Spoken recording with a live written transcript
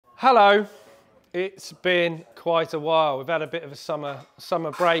Hello, it's been quite a while. We've had a bit of a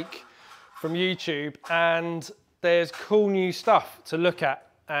summer break from YouTube, and there's cool new stuff to look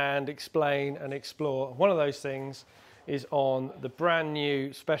at and explain and explore. One of those things is on the brand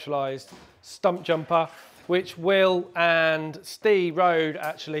new Specialized Stumpjumper, which Will and Steve rode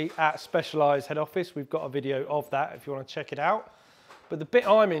actually at Specialized head office. We've got a video of that if you want to check it out. But the bit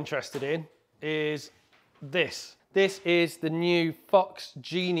I'm interested in is this. This is the new Fox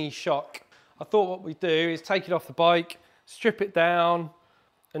Genie Shock. I thought what we'd do is take it off the bike, strip it down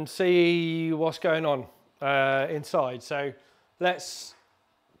and see what's going on inside. So let's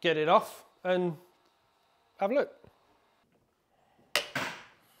get it off and have a look.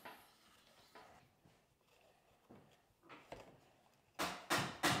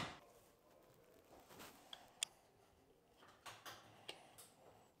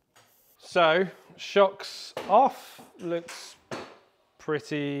 So, shock's off, looks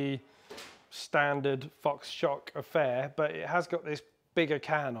pretty standard Fox shock affair, but it has got this bigger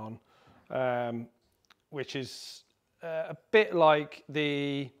can on, which is a bit like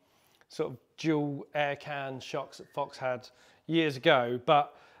the sort of dual air can shocks that Fox had years ago,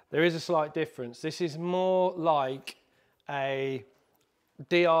 but there is a slight difference. This is more like a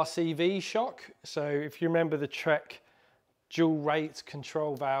DRCV shock. So if you remember the Trek dual rate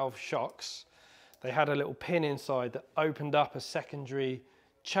control valve shocks, they had a little pin inside that opened up a secondary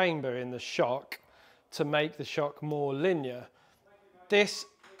chamber in the shock to make the shock more linear. This,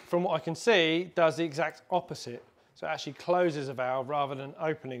 from what I can see, does the exact opposite. So it actually closes a valve rather than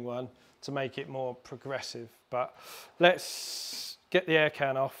opening one to make it more progressive. But let's get the air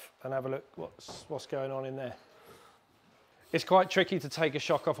can off and have a look what's going on in there. It's quite tricky to take a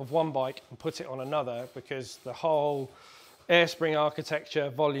shock off of one bike and put it on another because the whole air spring architecture,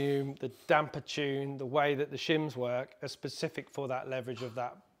 volume, the damper tune, the way that the shims work are specific for that leverage of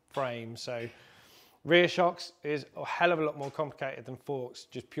that frame. So rear shocks is a hell of a lot more complicated than forks,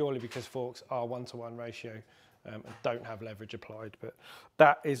 just purely because forks are 1-to-1 ratio and don't have leverage applied. But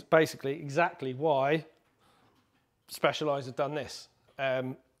that is basically exactly why Specialized have done this.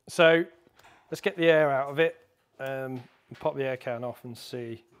 So let's get the air out of it and pop the air can off and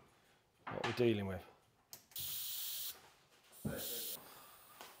see what we're dealing with.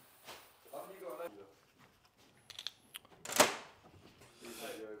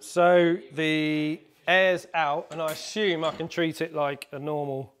 So the air's out, and I assume I can treat it like a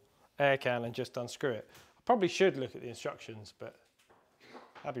normal air can and just unscrew it. I probably should look at the instructions, but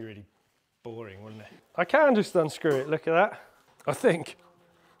that'd be really boring, wouldn't it? I can just unscrew it, look at that, I think.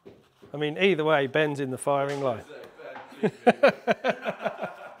 I mean, either way, Ben's in the firing line.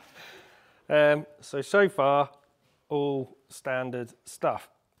 So far, all standard stuff.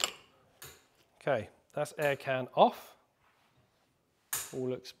 Okay, that's air can off. All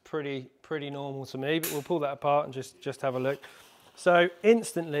looks pretty normal to me, but we'll pull that apart and just have a look. So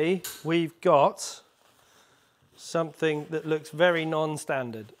instantly, we've got something that looks very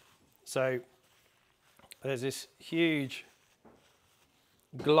non-standard. So there's this huge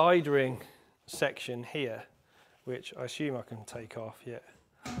glide ring section here, which I assume I can take off, yeah.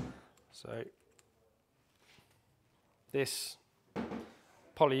 So this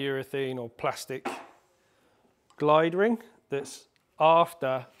polyurethane or plastic glide ring that's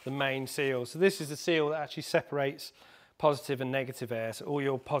after the main seal. So this is the seal that actually separates positive and negative air. So all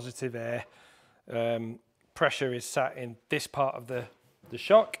your positive air pressure is sat in this part of the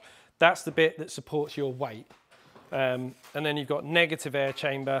shock. That's the bit that supports your weight. And then you've got negative air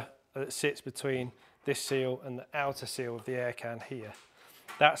chamber that sits between this seal and the outer seal of the air can here.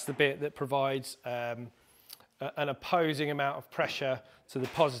 That's the bit that provides an opposing amount of pressure to the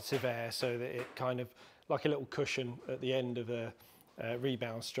positive air, so that it kind of like a little cushion at the end of a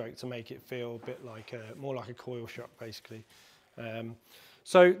rebound stroke to make it feel a bit like more like a coil shock, basically.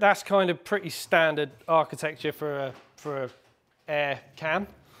 So that's kind of pretty standard architecture for a air can,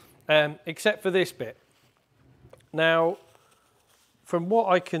 except for this bit. Now, from what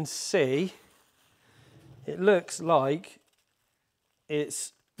I can see, it looks like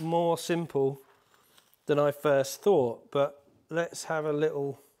it's more simple than I first thought, but let's have a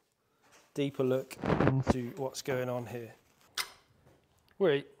little deeper look into what's going on here.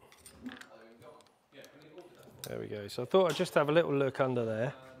 Wait. There we go. So I thought I'd just have a little look under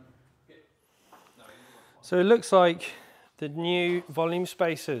there. So it looks like the new volume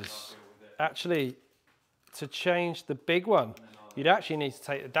spacers, actually, to change the big one, you'd actually need to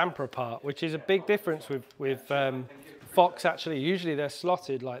take the damper apart, which is a big difference with Fox actually. Usually they're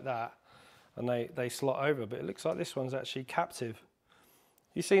slotted like that and they slot over, but it looks like this one's actually captive.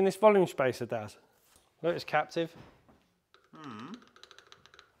 You seen this volume spacer, Daz? Look, it's captive.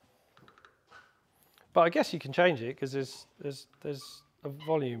 But I guess you can change it because there's a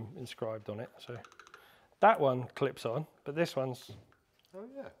volume inscribed on it. So that one clips on, but this one's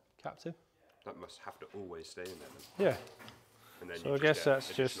captive. That must have to always stay in there then. Yeah. And then so I guess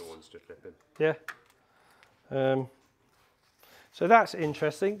that's just ones to clip in. Yeah. So that's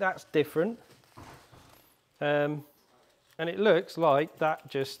interesting. That's different. And it looks like that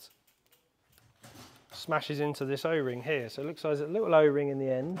just smashes into this O-ring here. So it looks like there's a little O-ring in the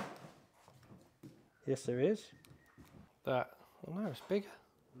end. Yes, there is. Oh no, it's bigger.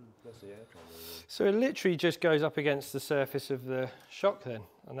 That's the air travel. So it literally just goes up against the surface of the shock then,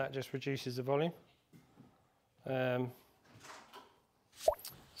 and that just reduces the volume.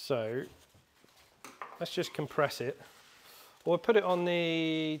 So let's just compress it. Or put it on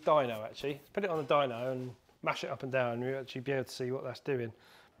the dyno actually. Put it on the dyno and mash it up and down, and you'll actually be able to see what that's doing.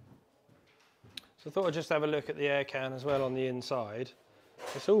 So I thought I'd just have a look at the air can as well on the inside.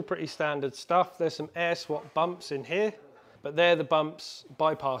 It's all pretty standard stuff. There's some air swap bumps in here, but they're the bumps,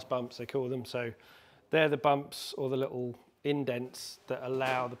 bypass bumps they call them. So they're the bumps or the little indents that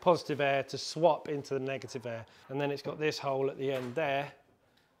allow the positive air to swap into the negative air. And then it's got this hole at the end there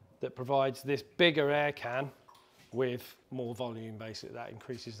that provides this bigger air can with more volume, basically. That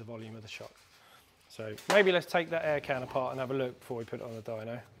increases the volume of the shock. So maybe let's take that air can apart and have a look before we put it on the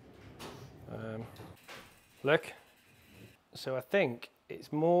dyno. Look. So I think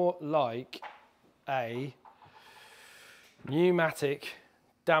it's more like a pneumatic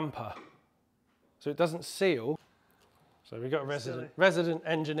damper. So it doesn't seal. So we've got a resident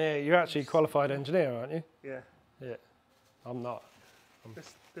engineer. You're actually a qualified engineer, aren't you? Yeah. Yeah. I'm not.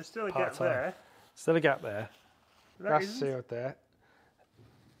 There's still a gap there. Still a gap there. That's sealed there.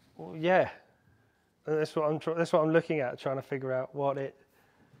 Well, yeah. And that's what I'm looking at, trying to figure out what it's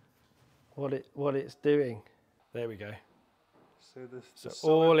doing. There we go. So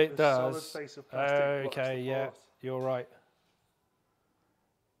all it solid does. face of plastic Okay, yeah, you're right.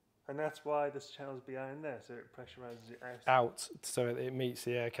 And that's why this channel's behind there, so it pressurizes it out. Out, so it meets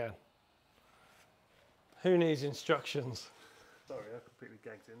the air can. Who needs instructions? Sorry, I completely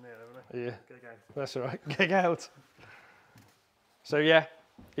gagged in there, haven't I? Yeah, Gag out. that's all right. Gag out. So yeah,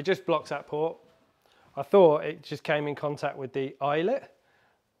 it just blocks that port. I thought it just came in contact with the eyelet,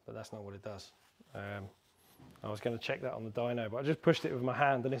 but that's not what it does. I was going to check that on the dyno, but I just pushed it with my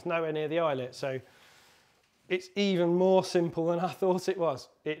hand and it's nowhere near the eyelet. So it's even more simple than I thought it was.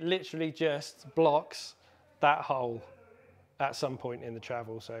 It literally just blocks that hole at some point in the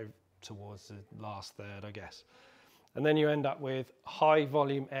travel. So towards the last third, I guess. And then you end up with high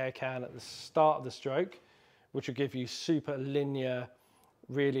volume air can at the start of the stroke, which will give you super linear,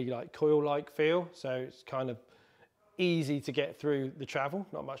 really like coil-like feel. So it's kind of easy to get through the travel,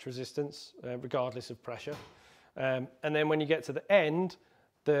 not much resistance, regardless of pressure. And then when you get to the end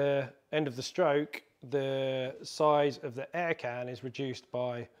of the stroke, the size of the air can is reduced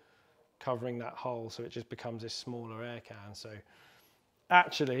by covering that hole. So it just becomes this smaller air can. So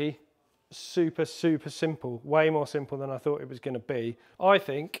actually super, super simple, way more simple than I thought it was going to be. I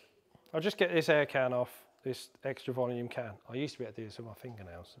think I'll just get this air can off this extra volume can. I used to be able to do this with my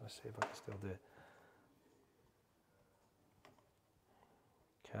fingernails. Let's see if I can still do it.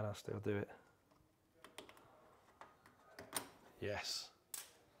 Can I still do it? Yes.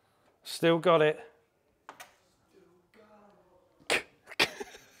 Still got it.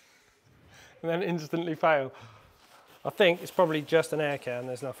 And then instantly fail. I think it's probably just an air can.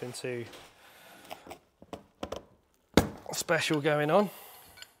 There's nothing too special going on.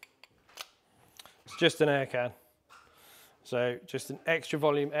 It's just an air can. So just an extra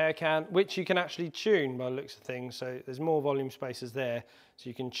volume air can, which you can actually tune by the looks of things. So there's more volume spaces there.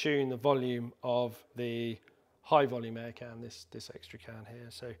 So you can tune the volume of the high volume air can, this extra can here.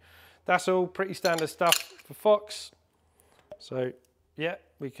 So that's all pretty standard stuff for Fox. So yeah,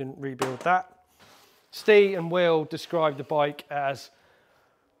 we can rebuild that. Steve and Will described the bike as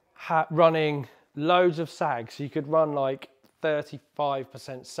running loads of sag. So you could run like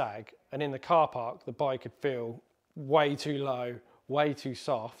 35% sag, and in the car park, the bike could feel way too low, way too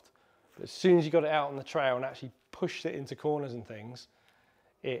soft. But as soon as you got it out on the trail and actually pushed it into corners and things,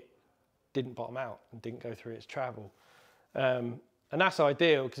 it didn't bottom out and didn't go through its travel. And that's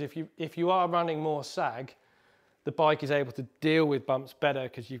ideal, because if you are running more sag, the bike is able to deal with bumps better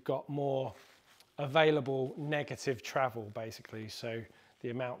because you've got more available negative travel, basically. So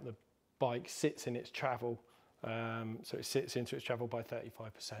the amount the bike sits in its travel, so it sits into its travel by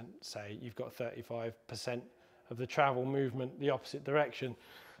 35%, say you've got 35% of the travel movement the opposite direction.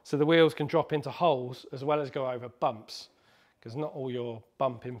 So the wheels can drop into holes as well as go over bumps, because not all your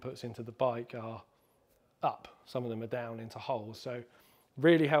bump inputs into the bike are up. Some of them are down into holes. So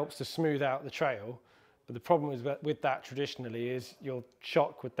really helps to smooth out the trail But the problem is with that traditionally is your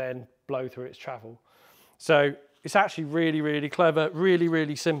shock would then blow through its travel. So it's actually really, really clever, really,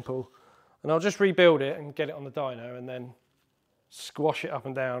 really simple. And I'll just rebuild it and get it on the dyno and then squash it up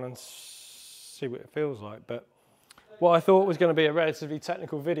and down and see what it feels like. But what I thought was going to be a relatively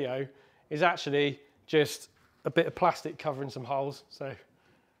technical video is actually just a bit of plastic covering some holes. So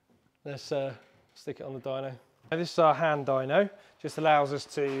let's stick it on the dyno. Now, this is our hand dyno. Just allows us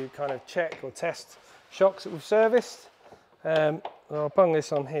to kind of check or test shocks that we've serviced. I'll bung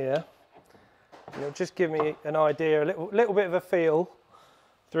this on here. And it'll just give me an idea, a little bit of a feel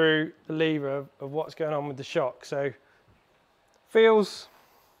through the lever of what's going on with the shock. So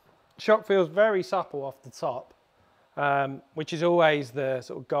shock feels very supple off the top, which is always the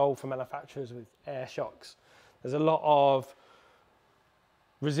sort of goal for manufacturers with air shocks. There's a lot of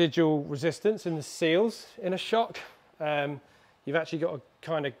residual resistance in the seals in a shock. You've actually got to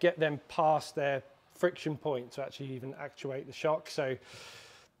kind of get them past their friction point to actually even actuate the shock. So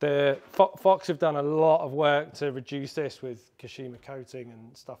the Fox have done a lot of work to reduce this with Kashima coating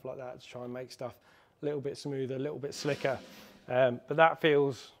and stuff like that to try and make stuff a little bit smoother, a little bit slicker. But that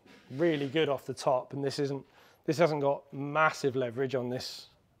feels really good off the top, and this hasn't got massive leverage on this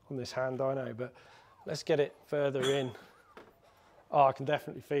hand dyno, but let's get it further in. Oh, I can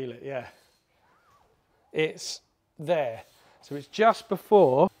definitely feel it, yeah. It's there. So it's just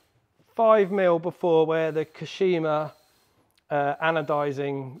before, 5 mil before where the Kashima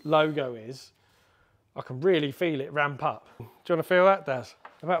anodizing logo is. I can really feel it ramp up. Do you want to feel that, Daz?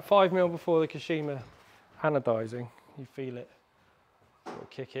 About 5 mil before the Kashima anodizing, you feel it sort of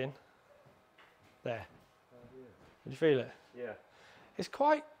kick in. There. Did you feel it? Yeah. It's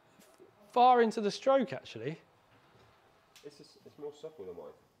quite far into the stroke, actually. It's more supple than what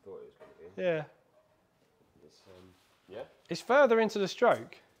I thought it was going to be. Yeah. Yeah. It's further into the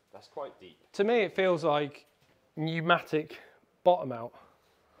stroke. That's quite deep. To me, it feels like pneumatic bottom out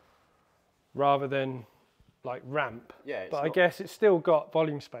rather than like ramp. Yeah. But I guess it's still got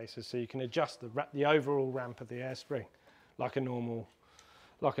volume spacers, so you can adjust the overall ramp of the air spring like a normal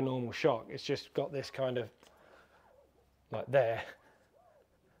shock. It's just got this kind of like there.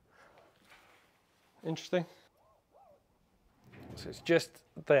 Interesting. So it's just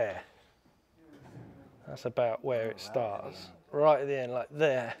there. That's about where it starts. Right at the end, like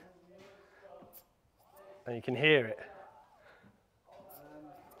there. And you can hear it.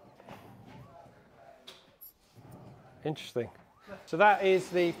 Interesting. So that is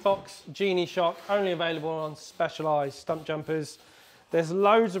the Fox Genie Shock, only available on Specialized stump jumpers. There's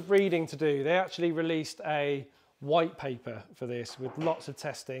loads of reading to do. They actually released a white paper for this with lots of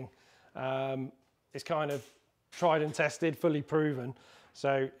testing. It's kind of tried and tested, fully proven.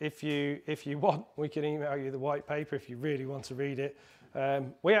 So if you want, we can email you the white paper if you really want to read it.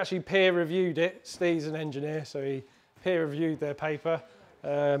 We actually peer reviewed it. Steve's an engineer, so he peer reviewed their paper,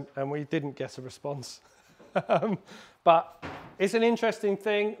 and we didn't get a response. But it's an interesting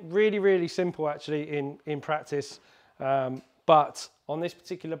thing, really, really simple actually in practice. But on this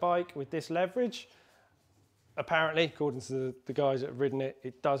particular bike with this leverage, apparently, according to the guys that have ridden it,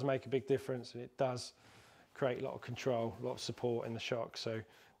 it does make a big difference, and it does create a lot of control, a lot of support in the shock. So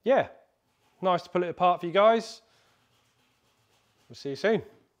yeah, nice to pull it apart for you guys. We'll see you soon.